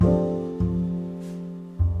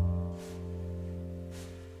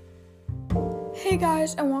Hey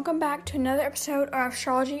guys, and welcome back to another episode of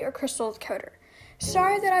Astrology or Crystal with Coder.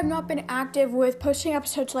 Sorry that I've not been active with posting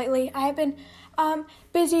episodes lately. I have been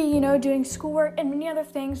busy, doing schoolwork and many other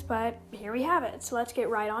things, but here we have it, so let's get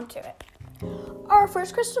right on to it. Our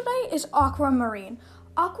first crystal today is Aquamarine.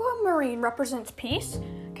 Aquamarine represents peace,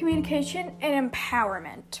 communication, and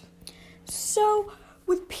empowerment. So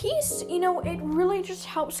with peace, it really just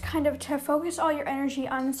helps kind of to focus all your energy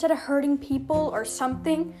on instead of hurting people or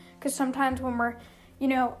something, because sometimes when we're,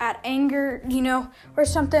 at anger, or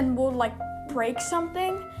something will break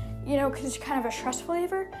something, because it's kind of a stress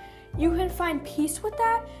reliever, you can find peace with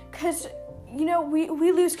that because,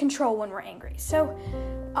 we lose control when we're angry. So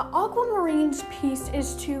Aquamarine's peace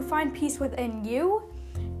is to find peace within you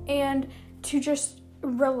and to just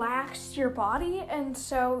relax your body, and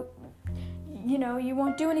so you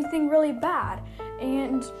won't do anything really bad,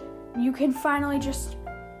 and you can finally just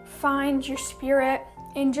find your spirit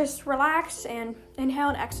and just relax and inhale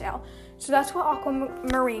and exhale. So that's what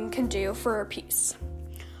Aquamarine can do for peace.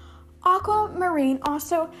 Aquamarine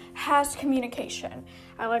also has communication.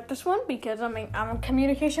 I like this one because, I'm in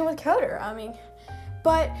communication with Coder.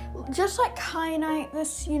 But just like Kyanite,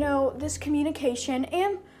 this communication,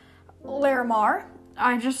 and Larimar,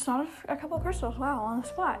 I just thought of a couple of crystals, on the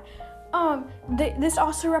spot. This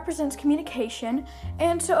also represents communication,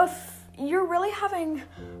 and so if you're really having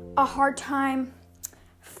a hard time,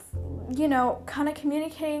 kind of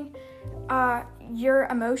communicating your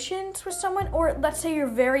emotions with someone, or let's say you're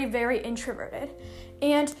very, very introverted,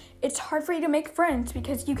 and it's hard for you to make friends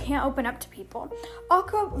because you can't open up to people,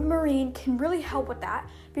 Aquamarine can really help with that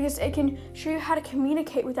because it can show you how to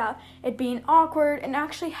communicate without it being awkward and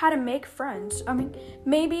actually how to make friends.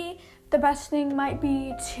 Maybe the best thing might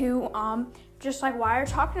be to, just like while you're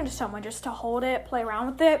talking to someone, just to hold it, play around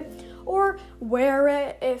with it, or wear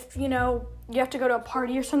it if, you have to go to a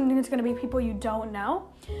party or something that's going to be people you don't know.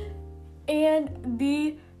 And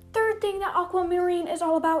the third thing that Aquamarine is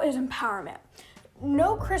all about is empowerment.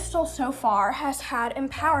 No crystal so far has had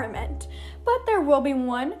empowerment, but there will be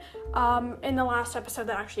one in the last episode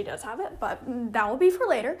that actually does have it, but that will be for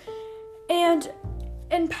later. And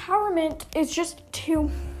empowerment is just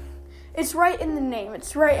it's right in the name.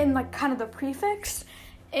 It's right in kind of the prefix,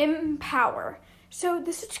 empower. So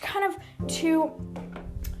this is kind of to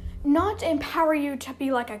not empower you to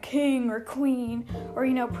be like a king or queen or,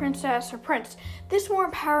 princess or prince. This more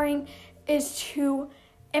empowering is to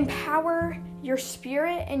empower your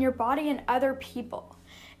spirit and your body and other people.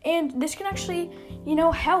 And this can actually,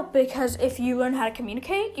 help because if you learn how to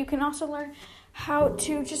communicate, you can also learn how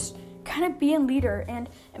to just kind of be a leader and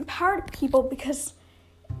empower people because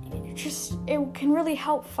it can really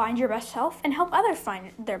help find your best self and help others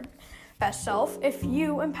find their best self if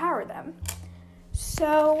you empower them.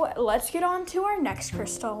 So let's get on to our next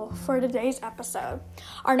crystal for today's episode.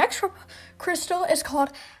 Our next crystal is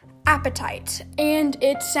called Apatite, and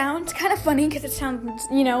it sounds kind of funny because it sounds,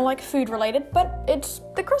 like food related, but it's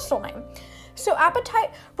the crystal name. So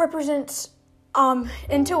Apatite represents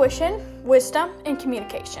intuition, wisdom, and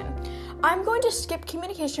communication. I'm going to skip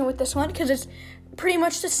communication with this one because it's pretty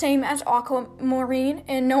much the same as Aquamarine,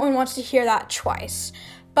 and no one wants to hear that twice.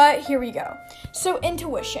 But here we go. So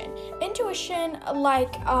intuition,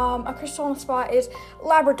 like a crystal on the spot, is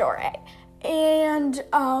Labradorite, and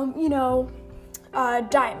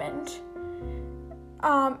diamond.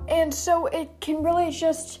 And so it can really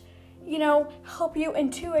just help you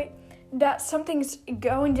intuit that something's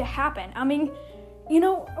going to happen.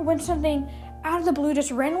 When something out of the blue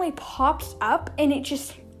just randomly pops up and it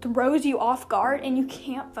just throws you off guard and you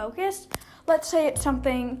can't focus. Let's say it's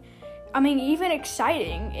something, even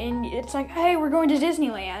exciting, and it's like, hey, we're going to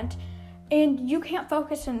Disneyland, and you can't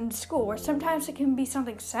focus in school, or sometimes it can be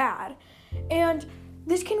something sad. And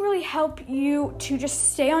this can really help you to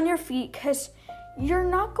just stay on your feet because you're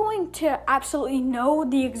not going to absolutely know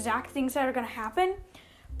the exact things that are going to happen,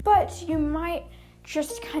 but you might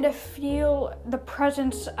just kind of feel the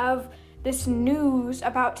presence of this news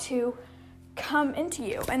about to come into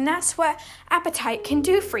you, and that's what Apatite can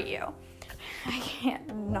do for you. I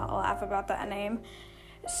can't not laugh about that name.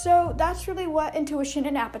 So that's really what intuition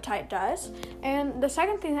and Apatite does. And the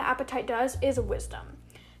second thing that Apatite does is wisdom.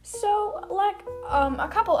 So like a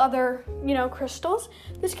couple other, crystals,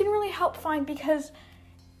 this can really help find because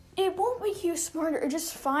it won't make you smarter, or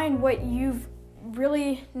just find what you've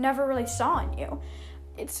really never really saw in you.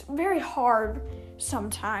 It's very hard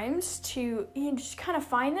sometimes to just kind of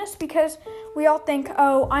find this because we all think,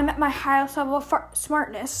 oh, I'm at my highest level of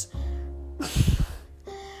smartness.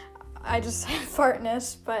 I just said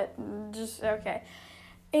fartness, but just okay.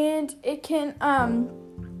 And it can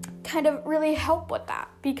kind of really help with that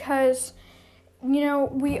because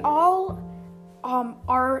we all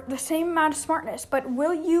are the same amount of smartness, but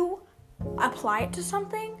will you apply it to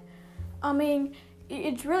something? I mean,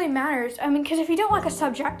 it really matters. I mean, because if you don't like a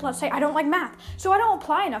subject, let's say I don't like math, so I don't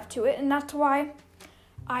apply enough to it, and that's why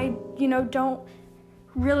I, don't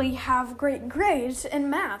really have great grades in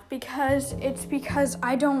math, because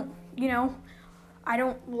I don't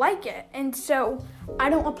like it, and so I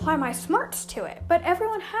don't apply my smarts to it. But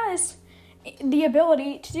everyone has the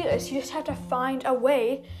ability to do this. You just have to find a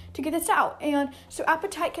way to get this out, and so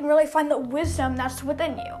Appetite can really find the wisdom that's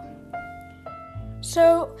within you.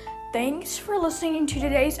 So thanks for listening to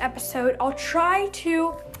today's episode. I'll try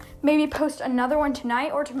to maybe post another one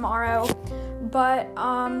tonight or tomorrow, but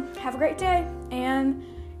have a great day, and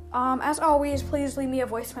as always, please leave me a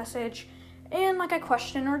voice message and like a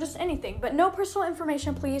question or just anything, but no personal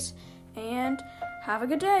information, please, and have a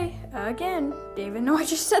good day. Again, David, no, I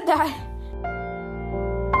just said that.